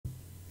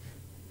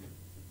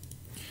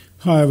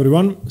Hi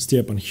everyone,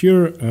 Stjepan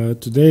here.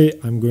 Today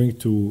I'm going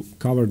to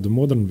cover the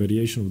modern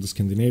variation of the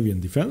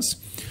Scandinavian defense,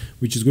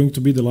 which is going to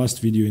be the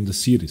last video in the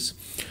series.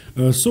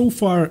 So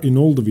far in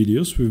all the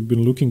videos we've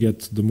been looking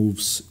at the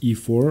moves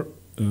e4,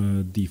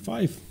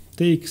 d5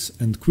 takes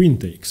and queen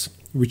takes,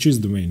 which is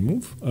the main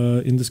move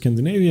in the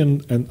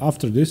Scandinavian, and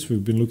after this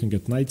we've been looking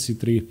at knight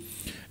c3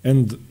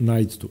 and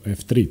knight to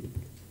f3.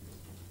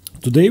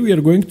 Today we are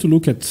going to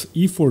look at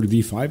e4,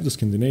 d5, the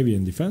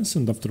Scandinavian defense,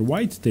 and after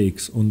white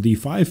takes on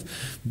d5,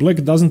 black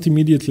doesn't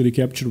immediately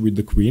recapture with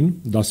the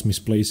queen, thus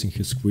misplacing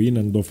his queen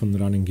and often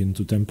running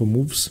into tempo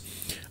moves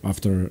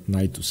after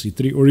knight to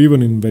c3, or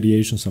even in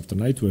variations after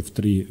knight to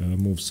f3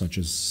 moves such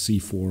as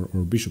c4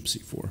 or bishop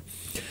c4.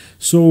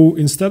 So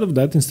instead of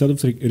that, instead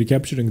of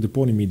recapturing the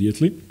pawn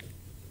immediately,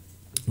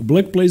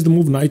 black plays the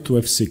move knight to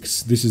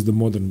f6. This is the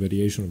modern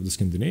variation of the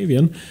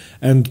Scandinavian,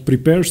 and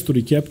prepares to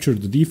recapture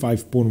the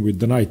d5 pawn with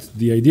the knight.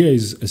 The idea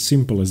is as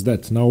simple as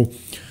that. Now,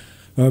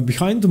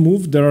 behind the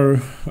move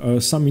there are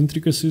some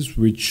intricacies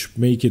which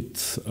make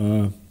it,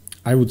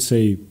 I would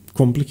say,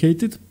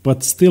 complicated,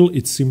 but still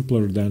it's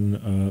simpler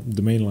than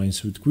the main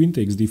lines with queen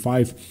takes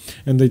d5,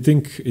 and I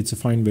think it's a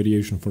fine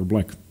variation for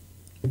black.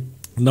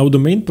 Now the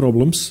main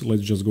problems,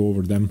 let's just go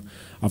over them.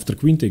 After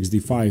queen takes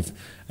d5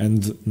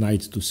 and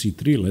knight to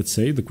c3, let's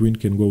say, the queen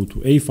can go to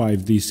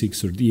a5,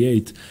 d6 or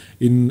d8.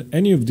 In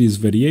any of these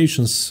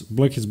variations,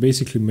 black has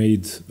basically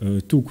made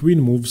two queen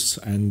moves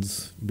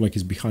and black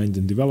is behind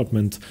in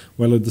development,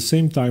 while at the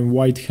same time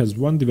white has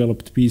one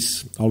developed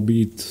piece,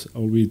 albeit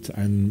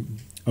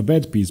a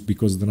bad piece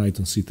because the knight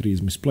on c3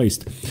 is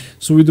misplaced.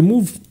 So with the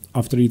move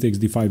after e takes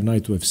d5,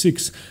 knight to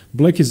f6,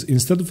 black is,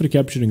 instead of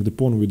recapturing the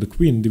pawn with the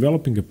queen,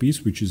 developing a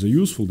piece which is a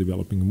useful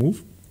developing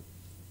move,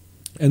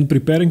 and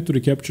preparing to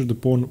recapture the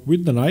pawn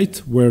with the knight,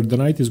 where the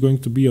knight is going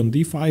to be on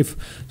d5,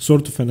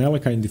 sort of an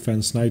Alekhine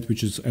defense knight,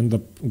 which is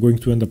going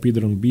to end up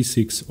either on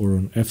b6 or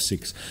on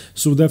f6.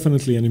 So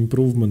definitely an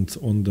improvement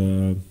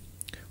on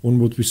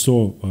what we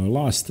saw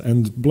last.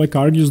 And black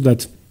argues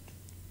that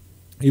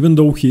even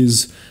though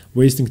he's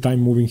wasting time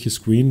moving his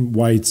queen,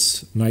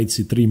 white's knight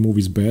c3 move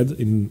is bad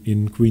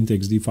in queen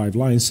takes d5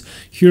 lines.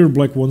 Here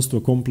black wants to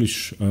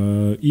accomplish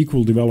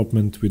equal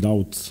development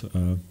without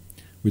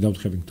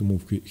having to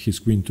move his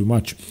queen too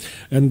much.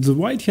 And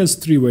white has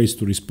three ways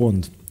to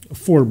respond.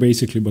 Four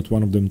basically, but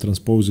one of them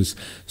transposes.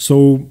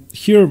 So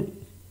here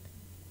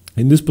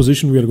in this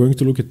position we are going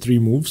to look at three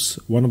moves.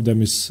 One of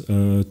them is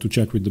to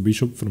check with the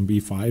bishop from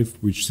b5,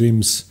 which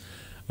seems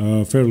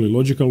fairly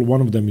logical.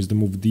 One of them is the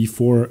move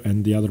d4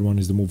 and the other one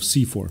is the move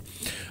c4.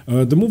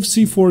 The move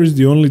c4 is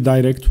the only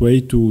direct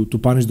way to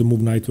punish the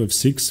move knight to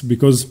f6,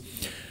 because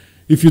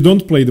if you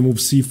don't play the move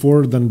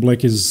c4, then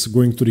black is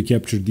going to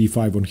recapture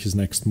d5 on his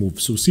next move.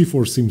 So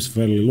c4 seems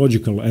fairly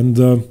logical, and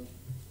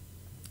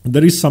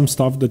there is some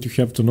stuff that you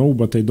have to know,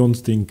 but I don't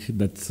think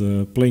that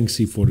playing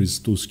c4 is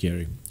too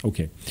scary.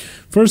 Okay,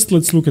 first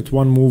let's look at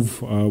one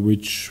move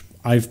which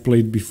I've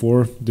played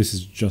before. This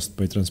is just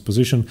by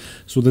transposition.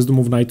 So there's the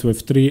move knight to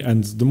f3,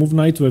 and the move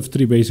knight to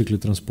f3 basically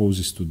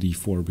transposes to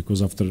d4,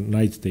 because after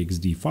knight takes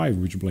d5,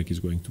 which black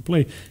is going to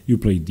play, you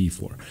play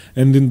d4.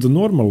 And in the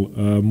normal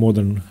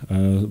modern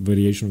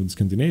variation of the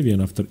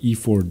Scandinavian, after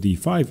e4,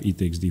 d5, e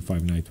takes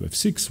d5, knight to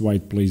f6,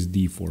 white plays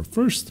d4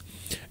 first,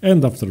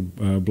 and after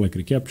black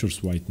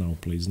recaptures, white now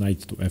plays knight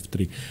to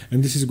f3.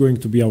 And this is going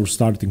to be our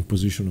starting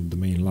position of the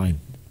main line.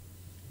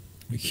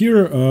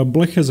 Here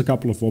black has a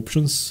couple of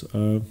options.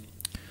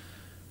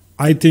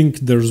 I think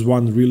there's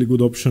one really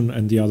good option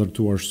and the other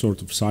two are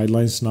sort of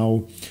sidelines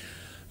now.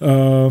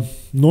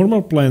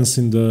 Normal plans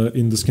in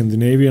the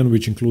Scandinavian,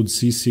 which include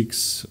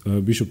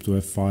c6, bishop to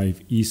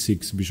f5,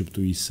 e6, bishop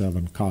to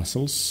e7,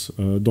 castles,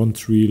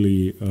 don't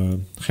really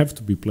have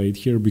to be played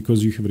here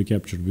because you have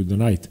recaptured with the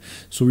knight.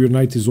 So your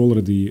knight is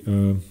already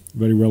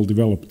very well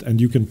developed, and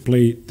you can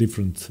play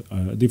different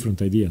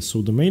ideas.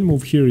 So the main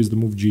move here is the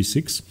move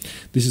g6.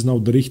 This is now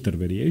the Richter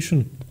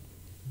variation.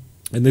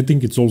 And I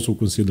think it's also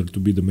considered to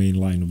be the main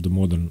line of the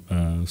modern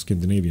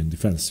Scandinavian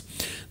defense.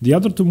 The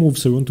other two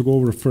moves I want to go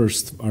over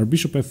first are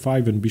bishop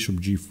f5 and bishop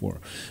g4.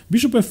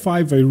 Bishop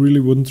f5 I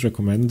really wouldn't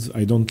recommend.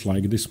 I don't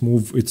like this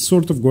move. It's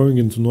sort of going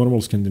into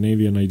normal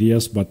Scandinavian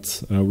ideas,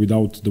 but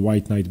without the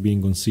white knight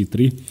being on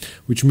c3,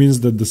 which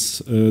means that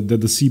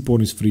the c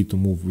pawn is free to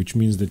move, which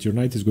means that your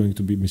knight is going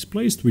to be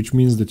misplaced, which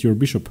means that your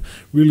bishop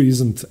really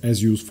isn't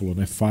as useful on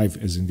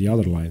f5 as in the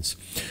other lines.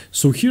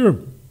 So here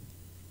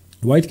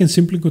white can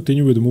simply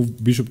continue with the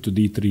move bishop to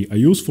d3, a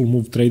useful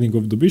move trading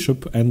off the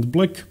bishop, and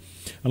black,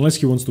 unless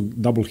he wants to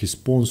double his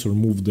pawns or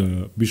move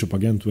the bishop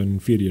again to an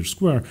inferior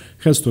square,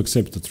 has to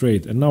accept the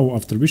trade. And now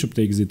after bishop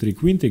takes d3,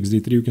 queen takes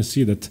d3, you can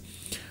see that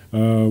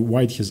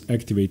white has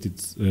activated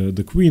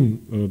the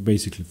queen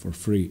basically for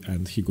free,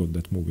 and he got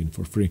that move in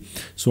for free.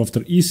 So after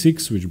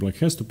e6, which black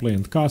has to play,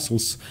 and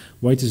castles,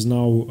 white is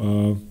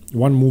now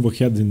one move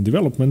ahead in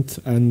development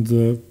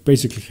and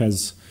basically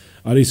has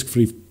a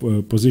risk-free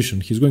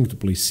position. He's going to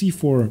play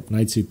c4,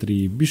 knight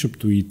c3, bishop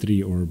to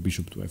e3, or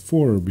bishop to f4,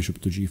 or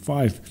bishop to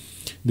g5.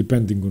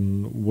 Depending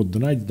on what the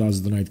knight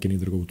does, the knight can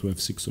either go to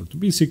f6 or to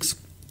b6.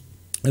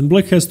 And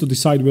black has to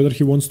decide whether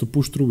he wants to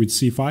push through with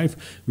c5,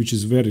 which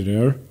is very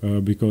rare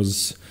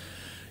because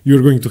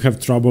you're going to have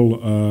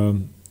trouble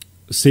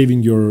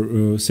saving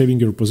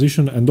your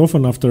position. And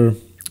often after,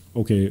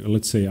 okay,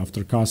 let's say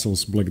after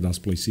castles, black does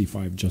play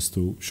c5 just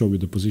to show you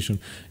the position.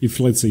 If,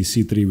 let's say,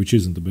 c3, which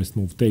isn't the best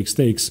move,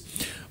 takes.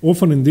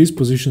 Often in these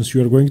positions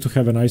you are going to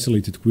have an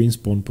isolated queen's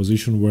pawn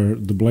position where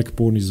the black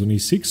pawn is on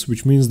e6,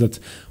 which means that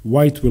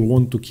white will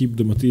want to keep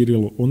the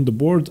material on the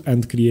board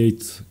and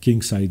create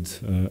kingside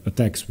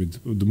attacks with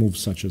the moves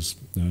such as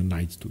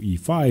knight to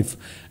e5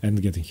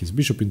 and getting his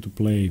bishop into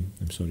play.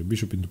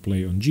 Bishop into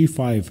play on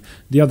g5,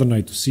 the other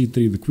knight to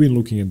c3, the queen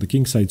looking at the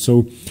kingside.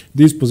 So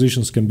these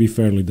positions can be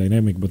fairly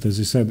dynamic, but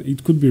as I said,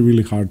 it could be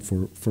really hard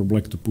for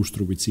black to push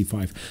through with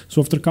c5.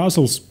 So after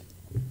castles,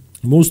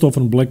 most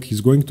often black is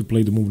going to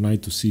play the move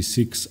knight to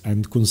c6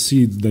 and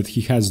concede that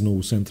he has no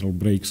central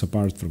breaks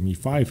apart from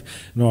e5.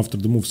 Now after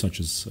the move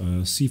such as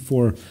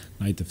c4,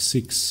 knight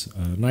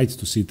f6, knight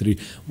to c3,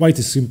 white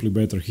is simply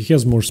better. He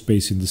has more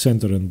space in the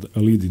center and a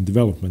lead in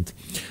development.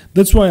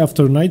 That's why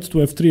after knight to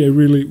f3 I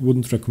really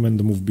wouldn't recommend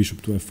the move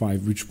bishop to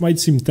f5, which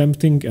might seem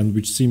tempting and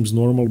which seems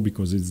normal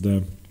because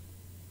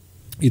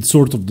it's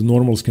sort of the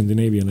normal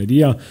Scandinavian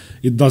idea.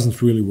 It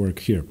doesn't really work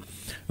here.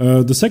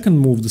 The second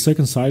move, the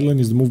second sideline,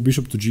 is the move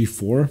bishop to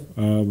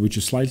g4, which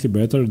is slightly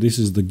better. This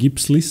is the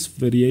Gibbs-List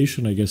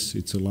variation. I guess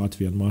it's a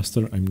Latvian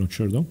master. I'm not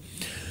sure though.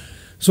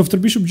 So after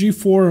bishop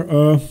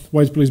g4,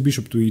 white plays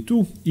bishop to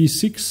e2,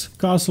 e6,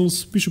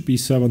 castles, bishop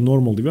e7,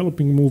 normal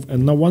developing move.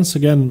 And now once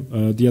again,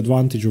 the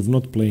advantage of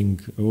not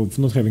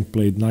having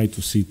played knight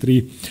to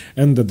c3,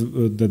 and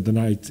that the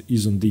knight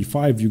is on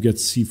d5, you get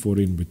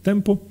c4 in with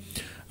tempo.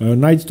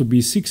 Knight to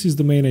b6 is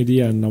the main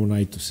idea, and now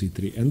knight to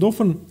c3. And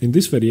often in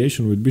this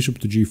variation with bishop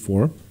to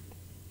g4,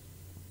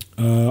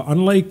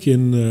 unlike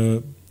in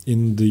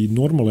the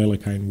normal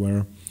Alekhine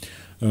where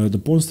the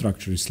pawn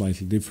structure is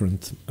slightly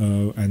different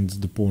and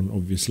the pawn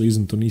obviously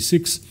isn't on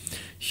e6,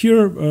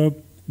 here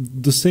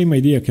the same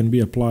idea can be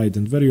applied,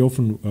 and very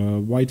often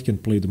white can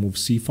play the move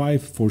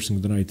c5, forcing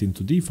the knight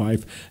into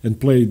d5,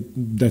 and play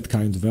that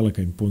kind of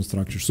Alekhine pawn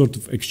structure, sort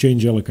of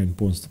exchange Alekhine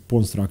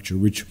pawn structure,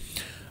 which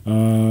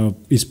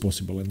is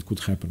possible and could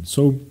happen.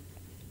 So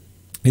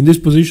in these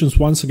positions,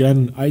 once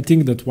again, I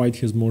think that white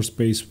has more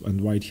space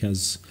and white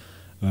has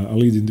a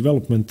lead in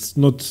development.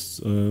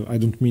 I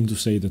don't mean to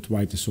say that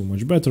white is so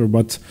much better,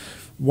 but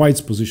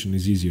white's position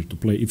is easier to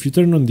play. If you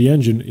turn on the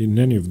engine in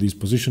any of these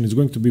positions, it's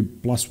going to be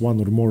 +1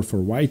 or more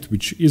for white,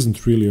 which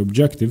isn't really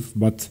objective,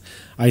 but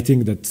I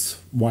think that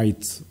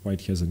white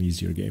has an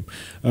easier game.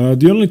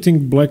 The only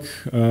thing black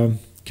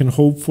can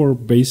hope for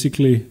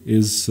basically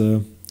is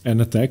an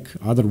attack.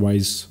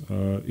 Otherwise,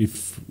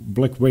 if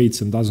black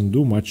waits and doesn't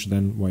do much,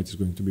 then white is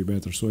going to be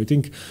better. So I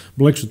think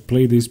black should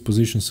play these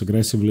positions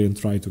aggressively and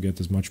try to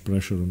get as much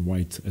pressure on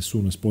white as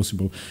soon as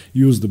possible.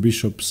 Use the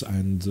bishops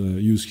and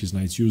use his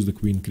knights, use the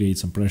queen, create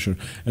some pressure.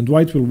 And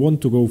white will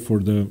want to go for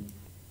the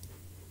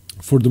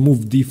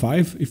move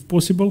d5 if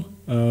possible,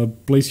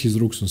 place his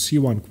rooks on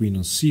c1, queen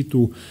on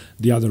c2,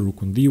 the other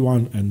rook on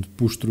d1, and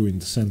push through in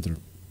the center.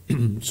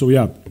 So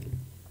yeah,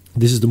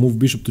 this is the move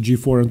bishop to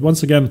g4, and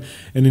once again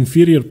an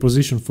inferior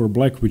position for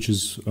black, which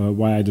is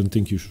why I don't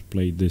think you should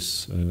play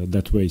this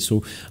that way.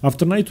 So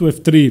after knight to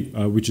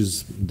f3, which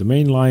is the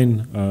main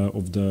line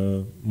of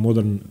the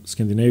modern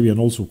Scandinavian,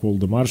 also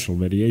called the Marshall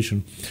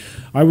variation,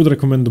 I would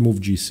recommend the move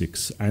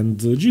g6. And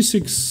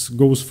g6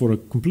 goes for a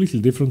completely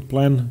different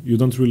plan. You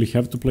don't really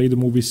have to play the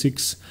move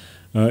e6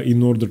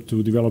 in order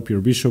to develop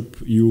your bishop.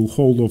 You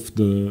hold off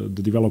the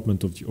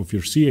development of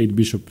your c8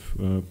 bishop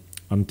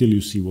until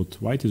you see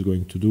what white is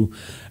going to do,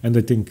 and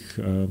I think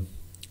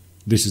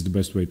this is the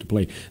best way to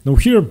play. Now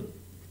here,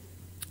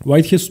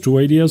 white has two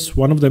ideas.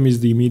 One of them is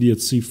the immediate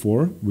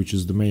c4, which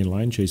is the main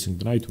line, chasing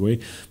the knight away,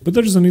 but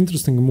there is an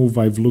interesting move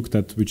I've looked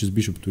at, which is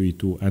bishop to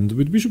e2, and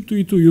with bishop to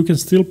e2 you can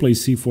still play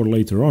c4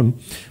 later on,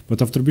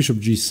 but after bishop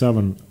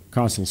g7,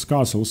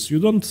 castles,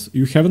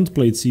 you haven't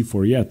played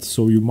c4 yet,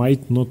 so you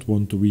might not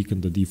want to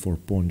weaken the d4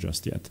 pawn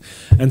just yet.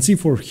 And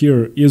c4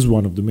 here is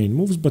one of the main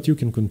moves, but you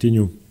can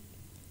continue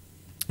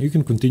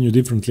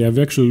differently. I've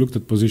actually looked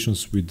at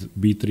positions with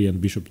b3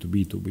 and bishop to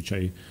b2, which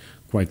I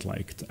quite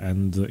liked,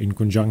 and in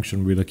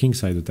conjunction with a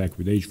kingside attack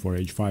with h4,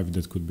 h5,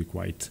 that could be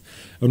quite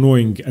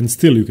annoying, and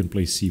still you can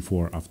play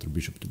c4 after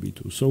bishop to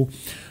b2. So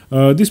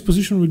this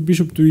position with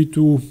bishop to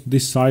e2,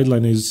 this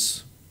sideline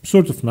is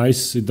sort of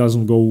nice. It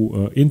doesn't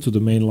go into the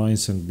main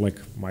lines, and black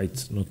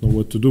might not know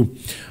what to do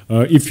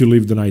if you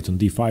leave the knight on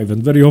d5.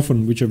 And very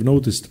often, which I've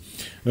noticed,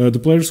 the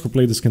players who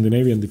play the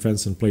Scandinavian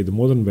defense and play the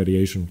modern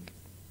variation,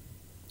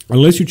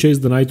 unless you chase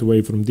the knight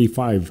away from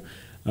d5,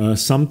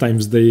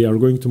 sometimes they are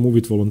going to move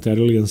it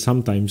voluntarily, and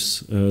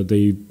sometimes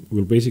they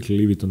will basically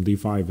leave it on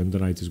d5, and the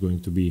knight is going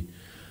to be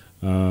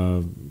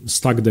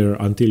stuck there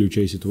until you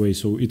chase it away.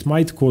 So it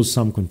might cause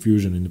some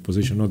confusion in the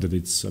position, not that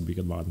it's a big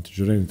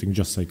advantage or anything,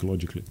 just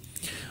psychologically.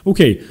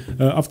 Okay,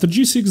 after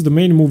g6, the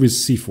main move is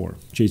c4,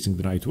 chasing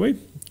the knight away,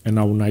 and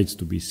now knight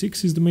to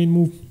b6 is the main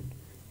move.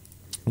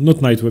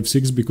 Not knight to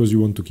f6 because you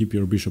want to keep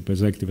your bishop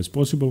as active as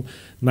possible.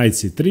 Knight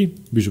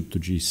c3, bishop to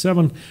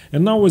g7.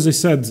 And now, as I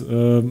said,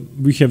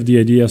 we have the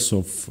ideas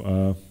of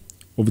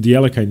the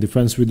Alekhine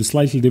defense with a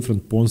slightly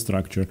different pawn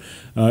structure.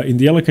 In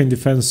the Alekhine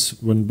defense,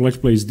 when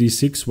black plays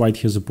d6, white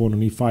has a pawn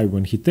on e5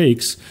 when he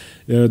takes.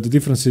 The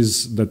difference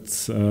is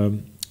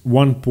that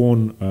one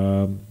pawn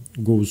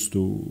goes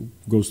to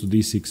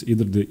d6,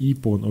 either the e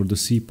pawn or the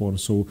c pawn.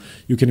 So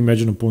you can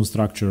imagine a pawn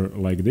structure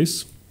like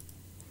this.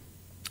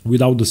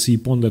 Without the c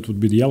pawn, that would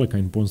be the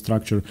Alekhine pawn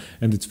structure,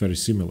 and it's very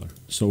similar.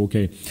 So,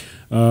 okay.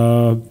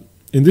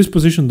 In this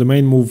position, the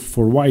main move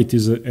for white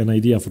is an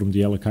idea from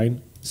the Alekhine,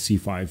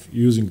 c5,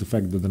 using the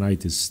fact that the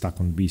knight is stuck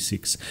on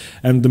b6.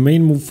 And the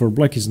main move for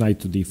black is knight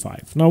to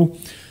d5. Now,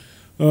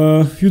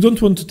 you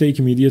don't want to take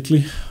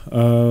immediately.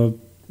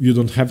 You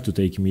don't have to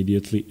take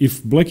immediately.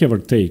 If black ever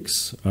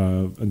takes,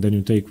 and then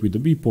you take with the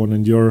b pawn,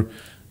 and your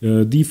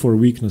d4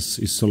 weakness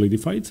is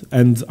solidified,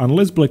 and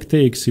unless black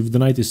takes, if the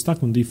knight is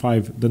stuck on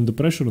d5, then the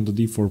pressure on the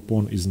d4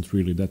 pawn isn't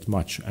really that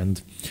much,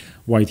 and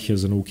white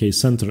has an okay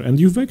center. And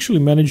you've actually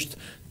managed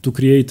to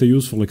create a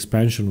useful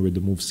expansion with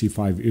the move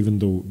c5, even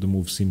though the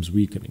move seems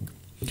weakening.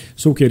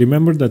 So, okay,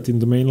 remember that in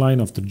the main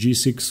line after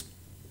g6,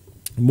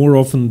 more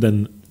often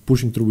than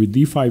pushing through with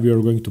d5, you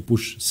are going to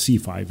push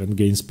c5 and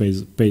gain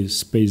space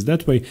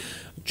that way,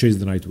 chase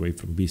the knight away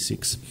from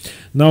b6.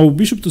 Now,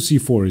 bishop to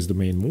c4 is the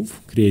main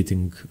move,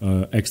 creating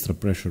extra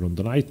pressure on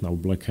the knight. Now,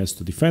 black has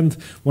to defend.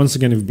 Once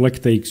again, if black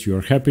takes, you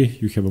are happy.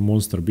 You have a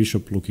monster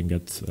bishop looking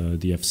at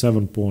the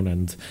f7 pawn,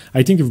 and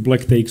I think if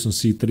black takes on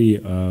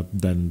c3,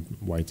 then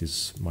white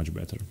is much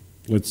better.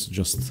 Let's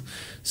just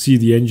see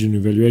the engine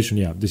evaluation.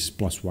 Yeah, this is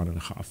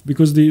 +1.5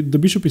 because the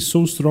bishop is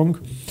so strong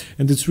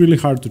and it's really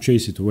hard to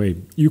chase it away.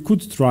 You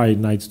could try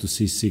knight to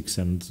c6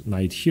 and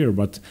knight here,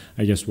 but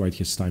I guess white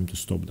has time to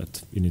stop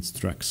that in its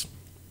tracks.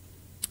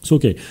 So,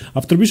 okay,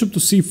 after bishop to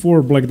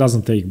c4, black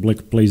doesn't take.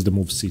 Black plays the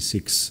move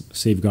c6,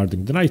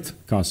 safeguarding the knight.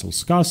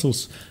 Castles,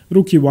 castles.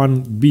 Rook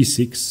e1,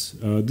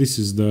 b6. This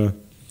is the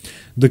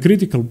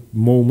critical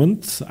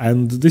moment,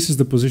 and this is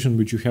the position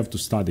which you have to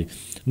study.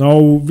 Now,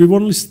 we've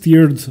only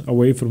steered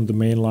away from the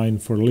main line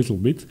for a little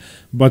bit,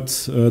 but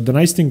the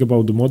nice thing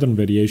about the modern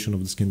variation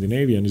of the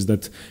Scandinavian is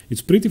that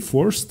it's pretty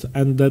forced,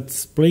 and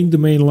that playing the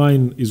main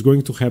line is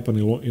going to happen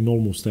in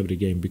almost every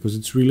game, because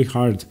it's really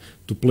hard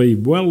to play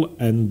well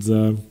and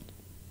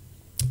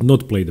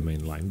not play the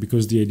main line,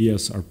 because the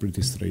ideas are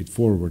pretty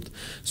straightforward.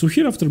 So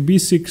here after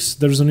b6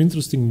 there's an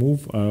interesting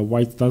move.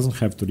 White doesn't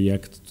have to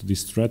react to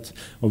this threat.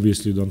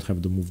 Obviously you don't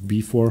have the move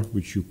b4,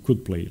 which you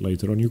could play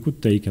later on. You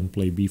could take and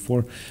play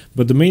b4,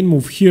 but the main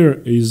move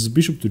here is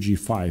bishop to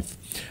g5,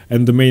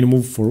 and the main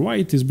move for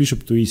white is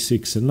bishop to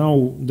e6. And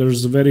now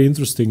there's a very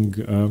interesting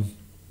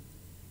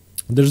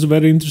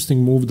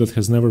move that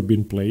has never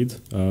been played.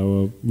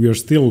 We are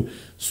still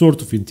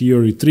sort of in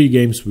theory 3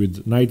 games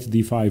with knight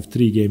d5,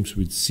 3 games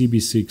with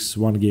cb6,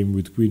 1 game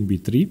with queen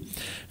b3.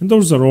 And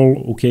those are all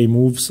okay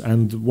moves,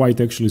 and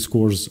white actually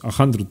scores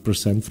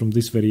 100% from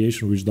this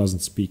variation, which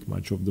doesn't speak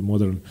much of the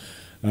modern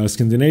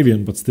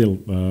Scandinavian, but still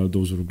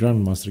those were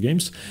grandmaster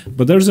games.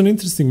 But there's an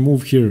interesting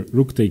move here,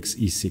 rook takes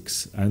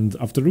e6. And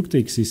after rook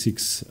takes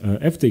e6,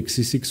 f takes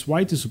c6,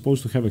 white is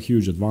supposed to have a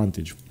huge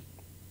advantage.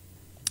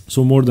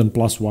 So more than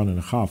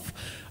 +1.5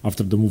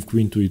 after the move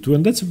queen to e2,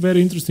 and that's a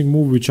very interesting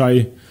move which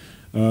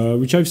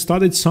I've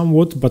studied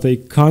somewhat, but I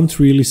can't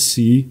really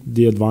see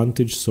the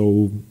advantage.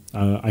 So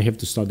I have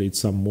to study it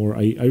some more.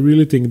 I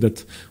really think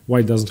that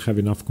white doesn't have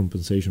enough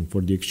compensation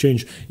for the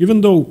exchange,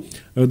 even though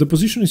the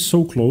position is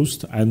so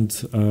closed, and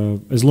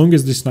as long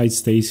as this knight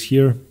stays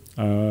here,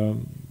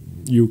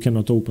 you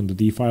cannot open the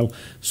d-file.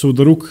 So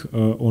the rook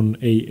on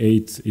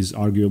a8 is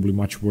arguably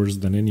much worse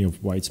than any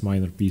of white's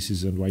minor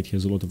pieces, and white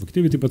has a lot of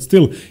activity, but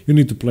still you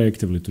need to play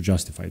actively to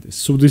justify this.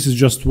 So this is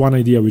just one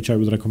idea which I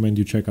would recommend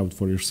you check out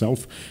for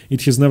yourself.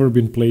 It has never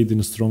been played in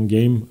a strong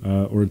game,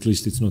 or at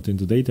least it's not in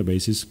the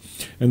databases,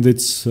 and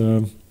it's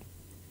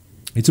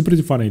a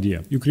pretty fun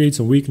idea. You create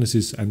some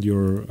weaknesses, and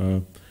your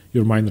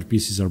minor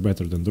pieces are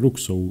better than the rook,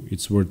 so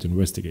it's worth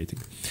investigating.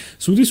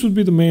 So this would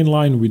be the main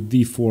line with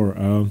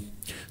d4.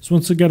 So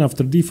once again,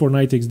 after d4,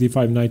 knight takes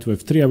d5, knight to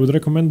f3, I would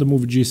recommend the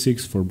move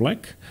g6 for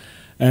black.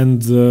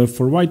 And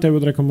for white, I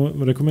would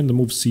recommend the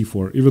move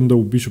c4, even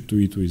though bishop to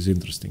e2 is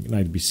interesting.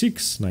 Knight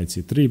b6, knight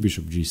c3,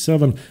 bishop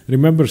g7.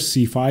 Remember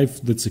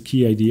c5, that's a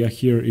key idea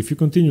here. If you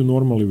continue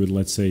normally with,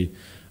 let's say,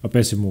 a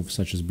passive move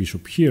such as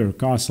bishop here,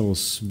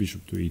 castles,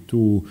 bishop to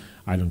e2,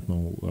 I don't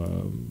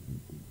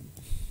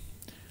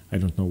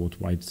know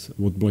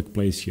what black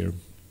plays here.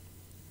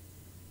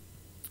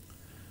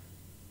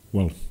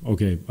 Well,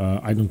 okay,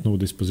 I don't know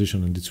this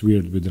position, and it's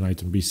weird with the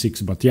knight on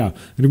b6, but yeah,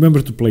 remember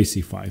to play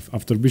c5.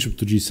 After bishop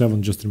to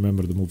g7, just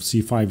remember the move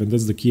c5, and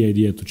that's the key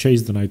idea, to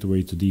chase the knight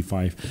away to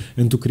d5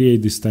 and to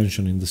create this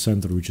tension in the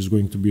center, which is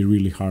going to be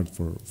really hard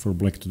for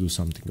black to do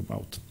something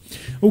about.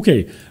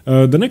 Okay,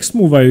 the next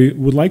move I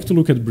would like to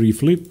look at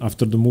briefly,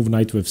 after the move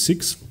knight to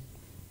f6.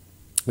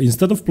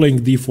 Instead of playing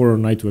d4 or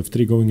knight to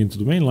f3 going into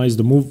the main line, is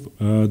the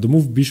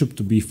move bishop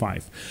to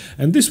b5.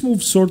 And this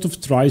move sort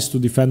of tries to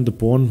defend the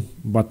pawn,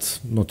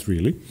 but not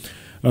really.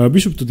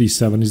 Bishop to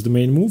d7 is the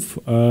main move,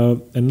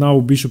 and now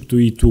bishop to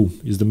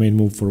e2 is the main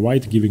move for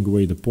white, giving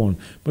away the pawn.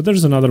 But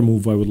there's another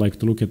move I would like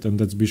to look at, and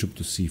that's bishop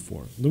to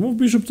c4. The move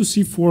bishop to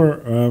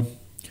c4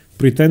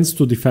 pretends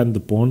to defend the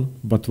pawn,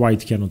 but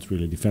white cannot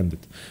really defend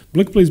it.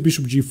 Black plays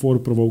bishop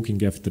g4, provoking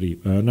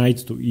f3. Knight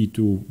to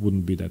e2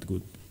 wouldn't be that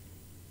good.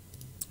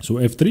 So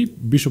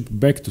f3, bishop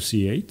back to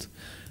c8,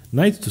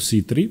 knight to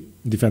c3,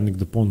 defending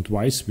the pawn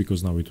twice,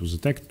 because now it was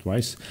attacked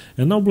twice.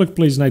 And now black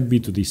plays knight b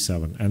to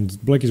d7, and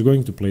black is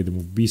going to play the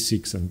move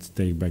b6 and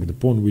take back the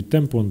pawn with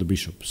tempo on the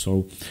bishop.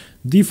 So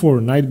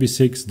d4, knight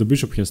b6, the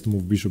bishop has to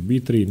move bishop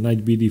b3,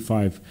 knight b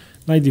d5,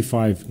 knight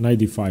d5, knight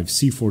d5,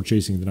 c4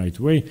 chasing the knight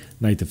away,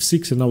 knight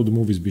f6, and now the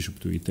move is bishop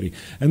to e3.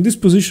 And this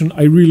position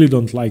I really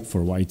don't like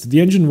for white.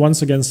 The engine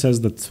once again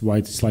says that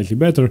white is slightly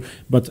better,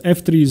 but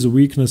f3 is a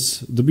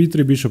weakness. The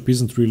b3 bishop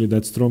isn't really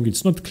that strong.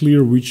 It's not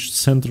clear which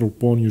central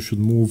pawn you should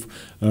move.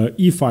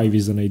 E5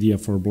 is an idea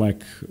for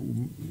black.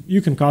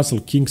 You can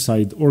castle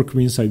kingside or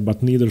queenside,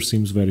 but neither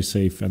seems very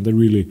safe, and I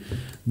really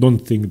don't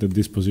think that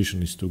this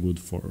position is too good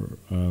for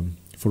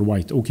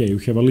white. Okay, you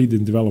have a lead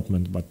in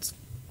development, but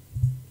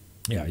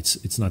yeah,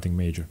 it's nothing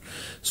major.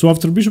 So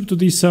after bishop to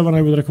d7,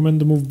 I would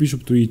recommend the move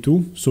bishop to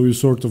e2. So you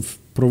sort of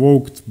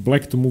provoked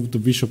black to move the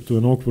bishop to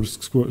an awkward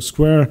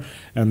square,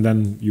 and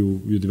then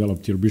you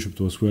developed your bishop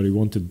to a square you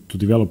wanted to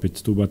develop it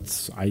to,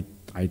 but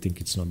I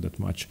think it's not that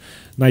much.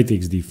 Knight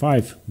takes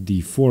d5,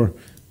 d4,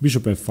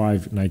 bishop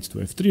f5, knight to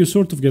f3. You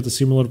sort of get a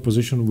similar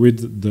position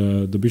with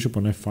the bishop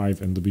on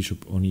f5 and the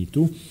bishop on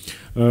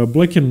e2.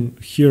 Black can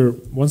here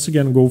once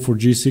again go for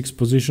g6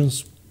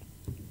 positions,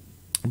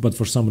 but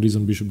for some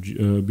reason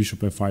bishop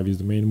f5 is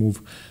the main move.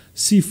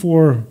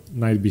 c4,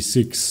 knight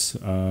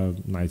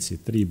b6, knight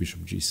c3,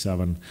 bishop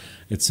g7,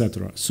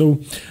 etc. So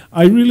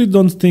I really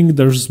don't think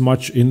there's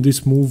much in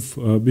this move.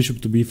 Bishop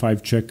to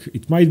b5 check.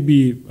 It might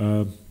be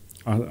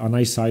a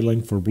nice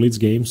sideline for blitz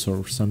games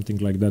or something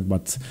like that,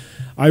 but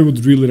I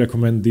would really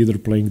recommend either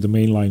playing the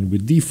main line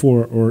with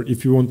d4, or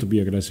if you want to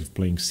be aggressive,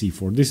 playing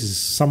c4. This is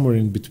somewhere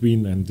in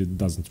between, and it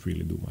doesn't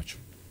really do much.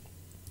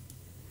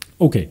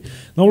 Okay,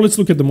 now let's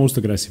look at the most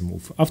aggressive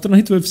move. After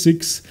knight to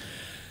f6,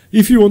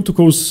 if you want to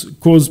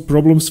cause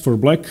problems for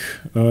black,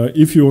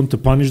 if you want to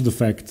punish the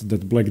fact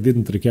that black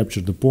didn't recapture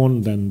the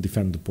pawn, then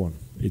defend the pawn.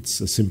 It's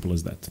as simple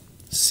as that.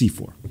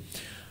 c4.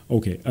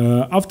 Okay,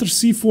 after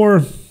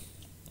c4,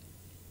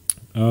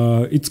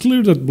 it's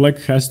clear that black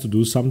has to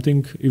do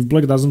something. If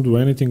black doesn't do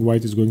anything,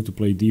 white is going to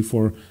play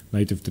d4,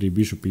 knight f3,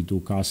 bishop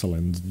e2, castle,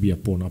 and be a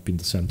pawn up in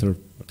the center,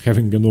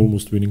 having an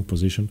almost winning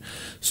position.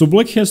 So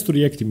black has to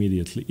react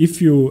immediately.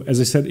 If you, as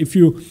I said, if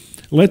you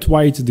let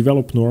white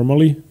develop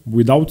normally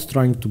without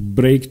trying to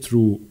break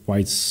through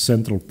white's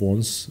central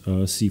pawns,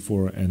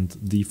 c4 and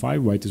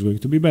d5, white is going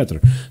to be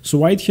better. So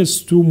white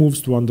has two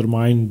moves to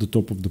undermine the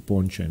top of the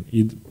pawn chain,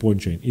 either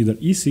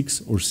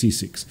e6 or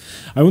c6.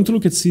 I want to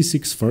look at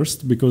c6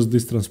 first, because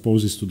this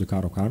transposes to the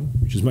Caro-Kann,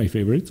 which is my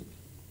favorite.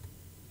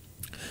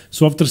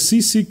 So after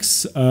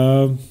c6,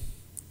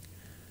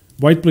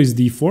 white plays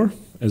d4,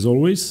 as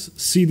always,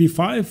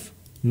 cd5,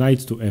 knight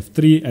to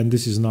f3, and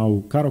this is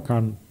now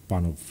Caro-Kann,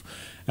 Panov.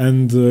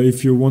 And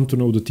if you want to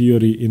know the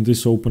theory in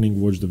this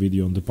opening, watch the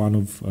video on the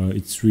Panov.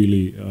 It's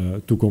really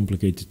too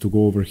complicated to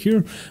go over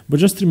here. But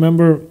just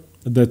remember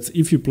that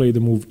if you play the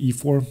move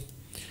e4,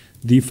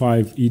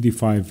 d5,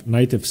 ed5,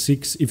 knight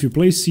f6, if you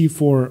play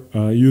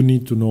c4, you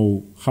need to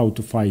know how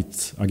to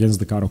fight against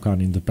the Caro-Kann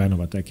in the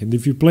Panov attack. And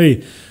if you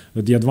play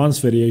the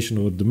advanced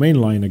variation of the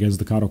main line against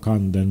the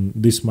Caro-Kann, then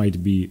this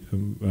might be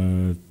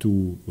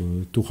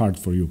too hard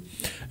for you.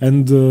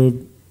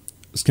 And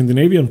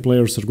Scandinavian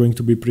players are going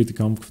to be pretty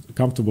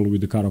comfortable with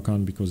the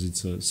Caro-Kann because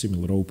it's a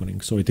similar opening.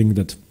 So I think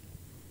that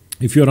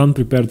if you're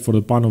unprepared for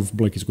the Panov,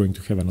 black is going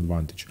to have an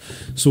advantage.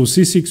 So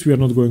c6 we are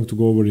not going to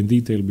go over in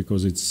detail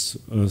because it's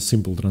a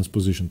simple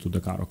transposition to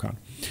the Caro-Kann.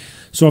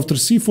 So after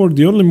c4,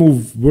 the only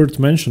move worth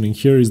mentioning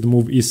here is the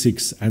move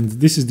e6, and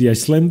this is the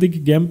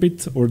Icelandic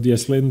gambit or the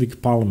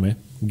Icelandic palme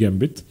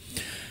gambit.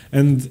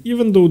 And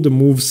even though the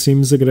move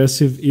seems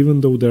aggressive,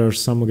 even though there are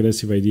some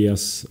aggressive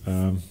ideas,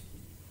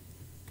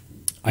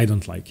 I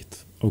don't like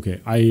it. Okay,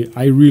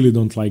 I really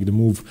don't like the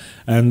move.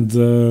 And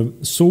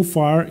so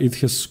far it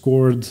has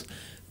scored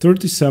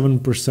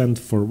 37%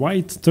 for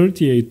white,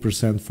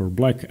 38% for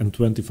black, and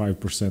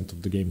 25%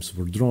 of the games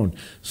were drawn.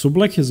 So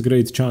black has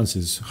great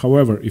chances.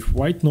 However, if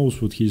white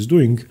knows what he's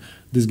doing,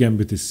 this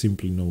gambit is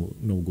simply no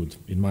good,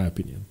 in my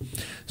opinion.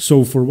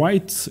 So for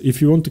white,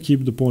 if you want to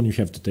keep the pawn, you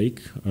have to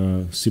take.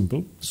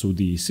 Simple. So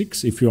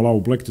d6. If you allow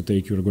black to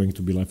take, you're going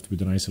to be left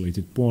with an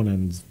isolated pawn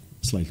and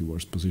slightly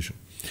worse position.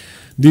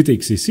 D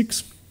takes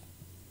e6.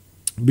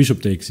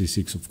 Bishop takes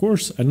e6, of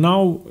course, and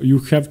now you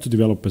have to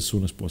develop as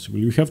soon as possible.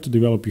 You have to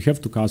develop, you have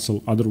to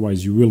castle,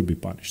 otherwise you will be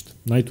punished.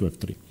 Knight to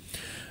f3.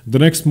 The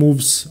next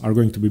moves are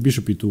going to be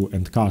bishop e2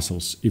 and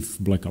castles, if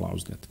black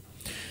allows that.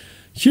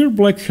 Here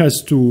black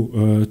has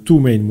two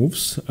main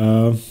moves.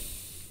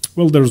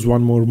 Well, there's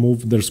one more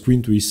move, there's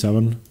queen to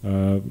e7,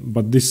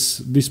 but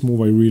this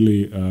move I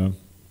really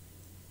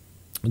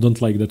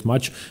don't like that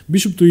much.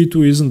 Bishop to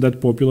e2 isn't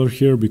that popular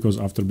here because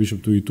after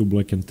bishop to e2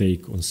 black can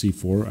take on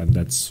c4, and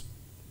that's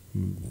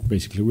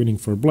basically winning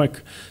for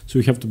black, so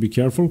you have to be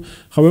careful.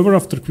 However,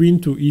 after queen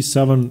to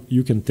e7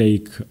 you can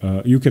take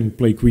you can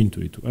play queen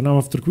to e2, and now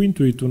after queen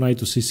to e2 knight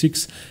to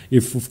c6,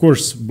 if of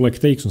course black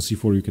takes on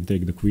c4 you can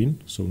take the queen,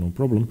 so no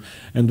problem,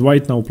 and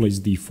white now plays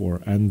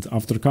d4, and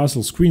after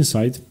castles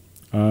queenside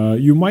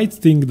you might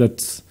think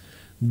that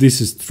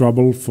this is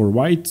trouble for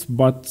white,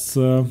 but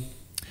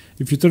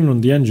if you turn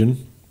on the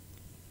engine,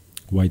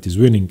 white is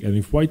winning, and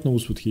if white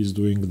knows what he's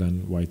doing,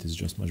 then white is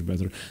just much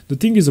better. The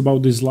thing is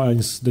about these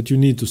lines that you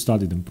need to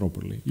study them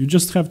properly. You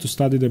just have to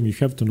study them, you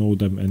have to know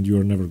them, and you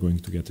are never going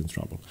to get in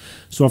trouble.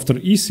 So after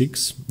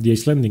e6, the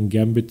Icelandic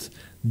gambit,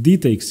 d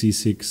takes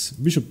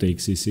e6, bishop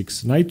takes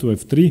e6, knight to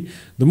f3.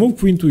 The move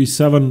queen to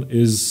e7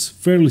 is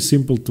fairly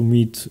simple to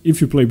meet.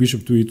 If you play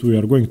bishop to e2 you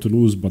are going to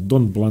lose, but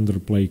don't blunder,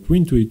 play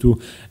queen to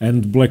e2,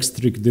 and black's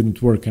trick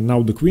didn't work, and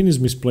now the queen is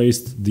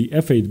misplaced, the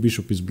f8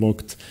 bishop is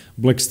blocked,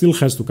 black still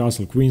has to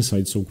castle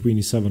queenside, so queen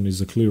e7 is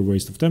a clear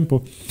waste of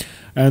tempo,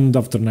 and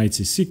after knight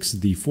c6,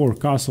 d4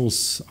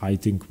 castles, I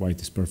think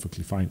white is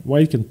perfectly fine.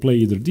 White can play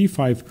either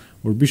d5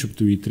 or bishop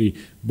to e3,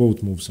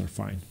 both moves are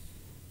fine.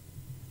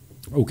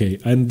 Okay,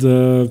 and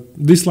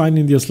this line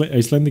in the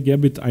Icelandic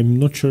gambit, I'm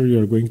not sure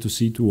you're going to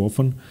see too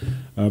often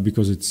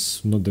because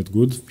it's not that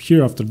good.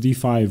 Here after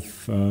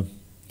d5,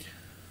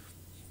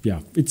 yeah,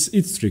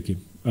 it's tricky.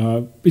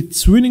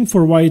 It's winning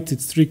for white,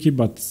 it's tricky,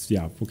 but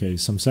yeah, okay,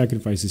 some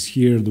sacrifices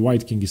here. The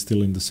white king is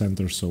still in the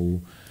center,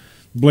 so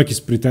black is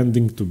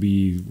pretending to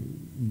be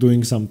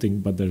doing something,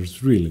 but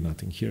there's really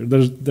nothing here.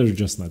 There's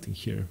just nothing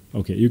here.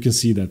 Okay, you can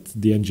see that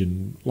the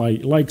engine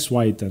likes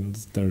white, and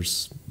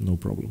there's no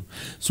problem.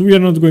 So we are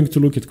not going to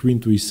look at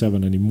queen to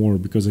e7 anymore,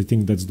 because I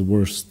think that's the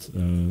worst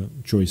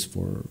choice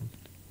for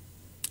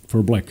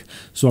black.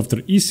 So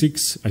after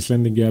e6,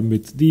 Icelandic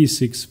gambit,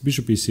 d6,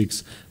 bishop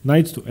e6,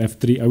 knight to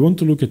f3. I want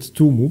to look at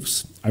two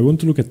moves. I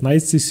want to look at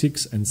knight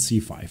c6 and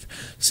c5.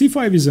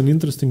 c5 is an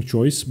interesting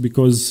choice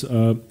because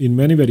in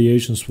many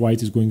variations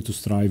white is going to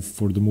strive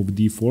for the move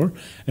d4,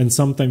 and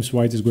sometimes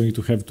white is going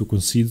to have to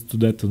concede to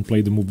that and play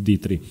the move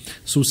d3.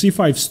 So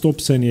c5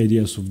 stops any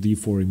ideas of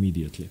d4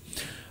 immediately.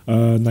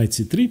 Knight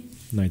c3,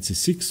 knight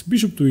c6,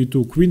 bishop to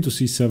e2, queen to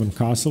c7,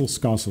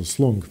 castles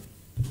long.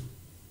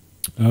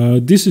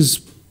 This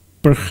is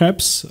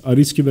perhaps a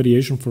risky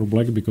variation for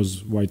black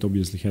because white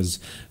obviously has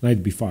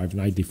knight b5,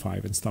 knight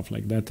d5 and stuff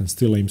like that, and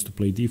still aims to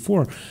play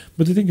d4,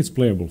 but I think it's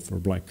playable for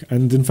black.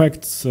 And in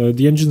fact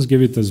the engines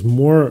give it as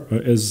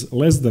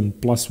less than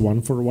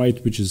 +1 for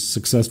white, which is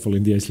successful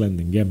in the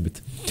Icelandic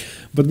gambit.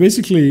 But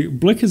basically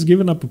black has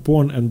given up a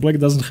pawn and black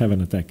doesn't have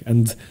an attack,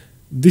 and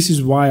this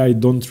is why I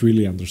don't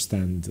really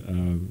understand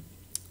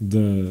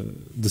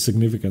the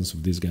significance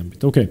of this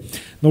gambit. Okay,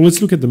 now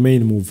let's look at the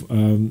main move.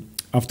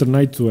 After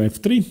knight to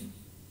f3,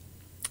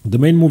 the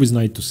main move is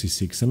knight to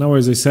c6, and now,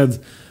 as I said,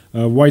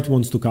 white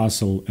wants to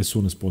castle as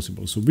soon as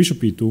possible. So bishop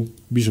e2,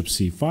 bishop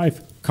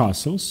c5,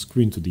 castles,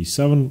 queen to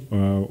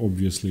d7,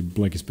 obviously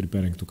black is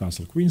preparing to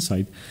castle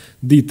queenside,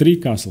 d3,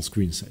 castles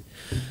queenside.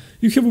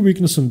 You have a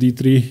weakness on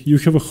d3, you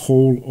have a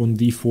hole on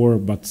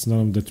d4, but none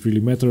of that really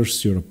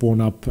matters. You're a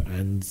pawn up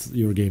and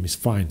your game is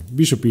fine.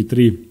 Bishop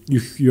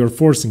e3, you're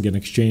forcing an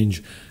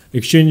exchange.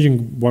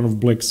 Exchanging one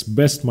of black's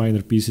best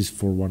minor pieces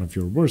for one of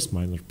your worst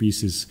minor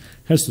pieces,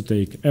 has to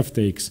take, f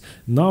takes.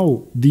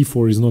 Now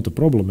d4 is not a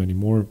problem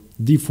anymore.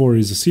 d4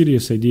 is a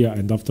serious idea,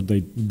 and after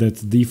that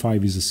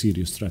d5 is a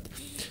serious threat.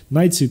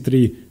 Knight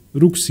c3,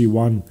 rook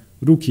c1,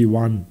 rook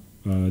e1,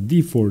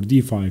 d4,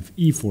 d5,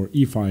 e4,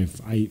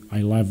 e5.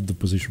 I love the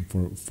position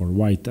for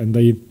white, and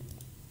I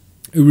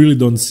really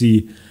don't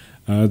see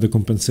the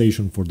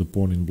compensation for the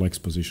pawn in black's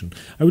position.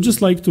 I would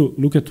just like to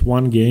look at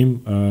one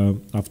game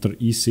after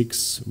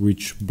e6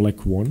 which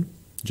black won,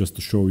 just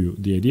to show you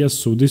the ideas.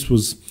 So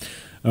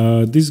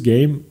this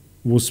game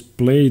was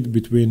played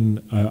between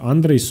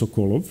Andrei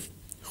Sokolov,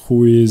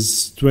 who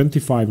is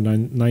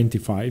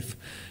 25-95,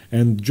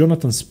 and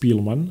Jonathan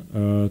Spielman,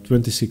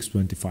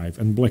 26-25,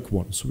 and black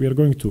won. So we are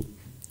going to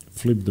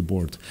flip the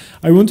board.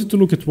 I wanted to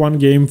look at one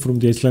game from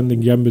the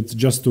Icelandic gambit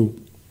just to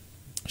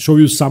show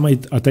you some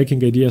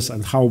attacking ideas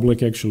and how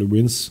black actually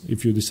wins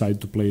if you decide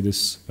to play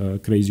this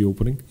crazy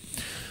opening.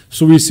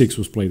 So e6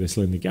 was played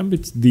Icelandic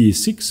gambit,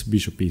 d6,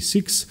 bishop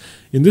e6.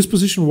 In this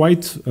position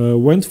white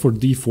went for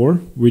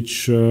d4,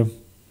 which,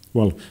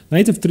 well,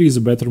 knight f3 is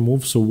a better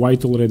move, so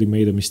white already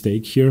made a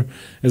mistake here.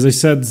 As I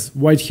said,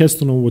 white has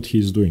to know what he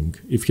is doing.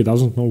 If he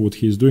doesn't know what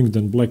he is doing,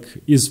 then black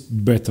is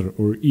better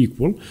or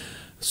equal.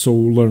 So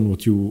learn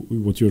what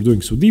you're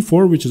doing. So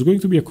d4, which is going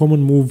to be a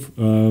common move,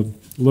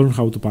 learn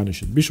how to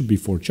punish it. Bishop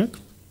b4 check,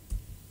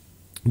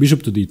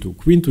 bishop to d2,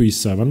 queen to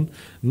e7.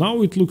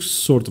 Now it looks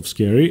sort of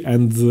scary,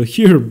 and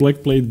here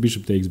black played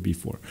bishop takes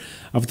b4.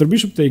 After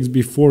bishop takes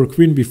b4,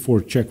 queen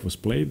b4 check was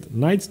played,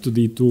 knight to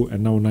d2,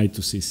 and now knight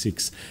to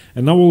c6.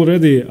 And now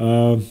already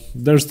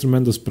there's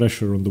tremendous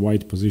pressure on the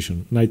white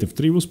position. Knight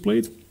f3 was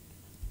played,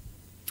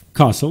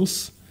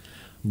 castles.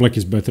 Black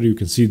is better, you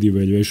can see the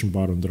evaluation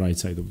bar on the right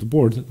side of the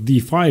board,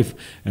 d5,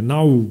 and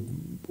now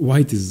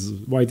white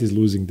is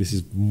losing. This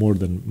is more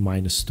than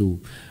 -2.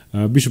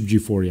 Bishop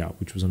g4, yeah,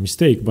 which was a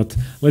mistake. But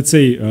let's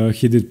say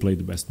he did play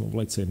the best move.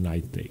 Let's say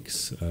knight takes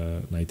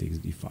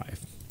d5.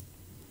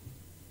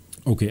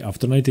 Okay,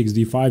 after knight takes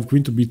d5,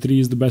 queen to b3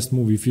 is the best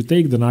move. If you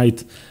take the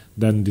knight,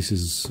 then this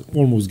is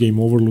almost game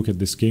over. Look at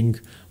this king.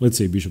 Let's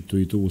say bishop to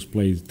e2 was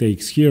played,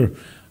 takes here.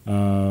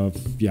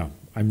 Yeah,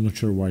 I'm not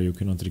sure why you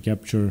cannot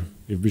recapture.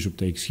 If bishop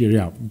takes here,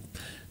 yeah,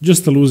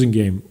 just a losing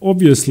game.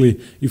 Obviously,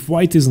 if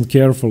white isn't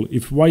careful,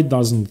 if white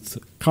doesn't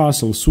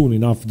castle soon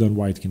enough, then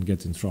white can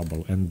get in trouble,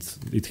 and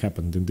it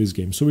happened in this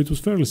game. So it was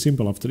fairly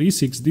simple. After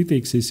e6, d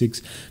takes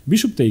e6,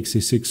 bishop takes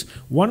e6.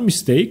 One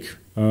mistake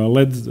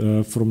led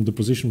from the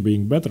position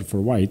being better for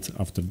white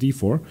after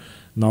d4.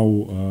 Now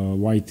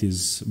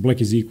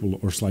black is equal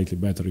or slightly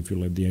better if you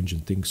let the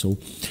engine think so.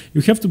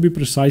 You have to be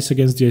precise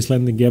against the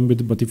Icelandic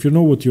gambit, but if you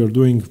know what you're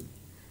doing,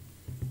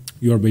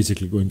 you are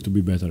basically going to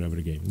be better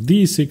every game.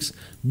 d6,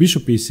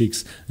 bishop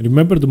e6.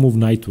 Remember the move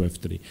knight to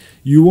f3.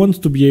 You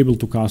want to be able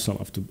to castle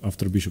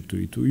after bishop to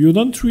e2. You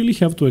don't really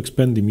have to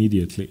expand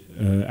immediately,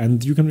 and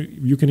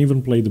you can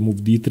even play the move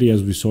d3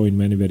 as we saw in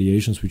many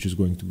variations, which is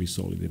going to be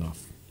solid enough.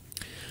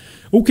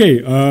 Okay,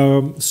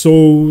 so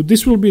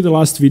this will be the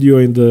last video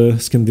in the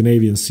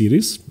Scandinavian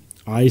series.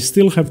 I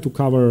still have to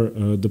cover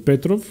the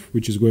Petrov,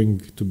 which is going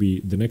to be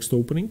the next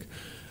opening,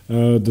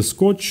 the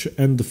Scotch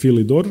and the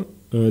Philidor,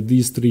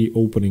 these three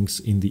openings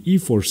in the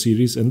E4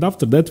 series, and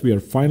after that we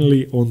are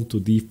finally on to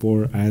D4,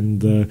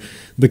 and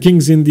the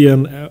King's Indian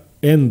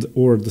and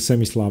or the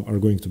Semislav are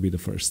going to be the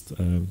first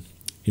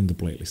in the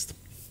playlist.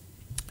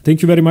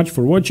 Thank you very much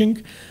for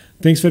watching.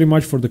 Thanks very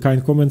much for the kind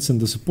comments and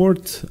the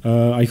support.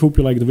 I hope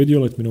you liked the video.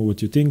 Let me know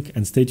what you think,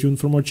 and stay tuned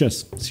for more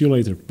chess. See you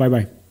later. Bye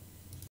bye.